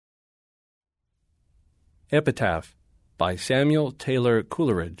Epitaph by Samuel Taylor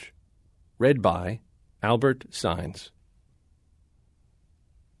Coleridge. Read by Albert Saenz.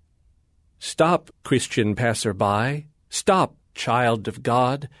 Stop, Christian passer-by, stop, child of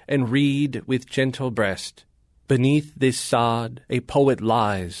God, and read with gentle breast. Beneath this sod a poet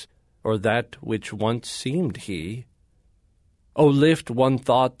lies, or that which once seemed he. O lift one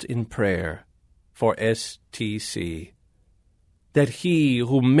thought in prayer for S.T.C., that he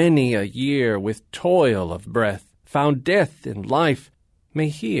who many a year with toil of breath found death in life may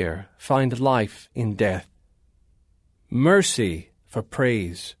here find life in death. Mercy for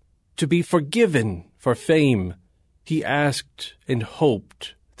praise, to be forgiven for fame, he asked and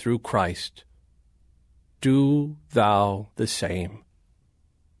hoped through Christ. Do thou the same.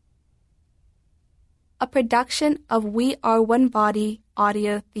 A production of We Are One Body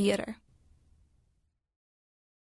Audio Theater.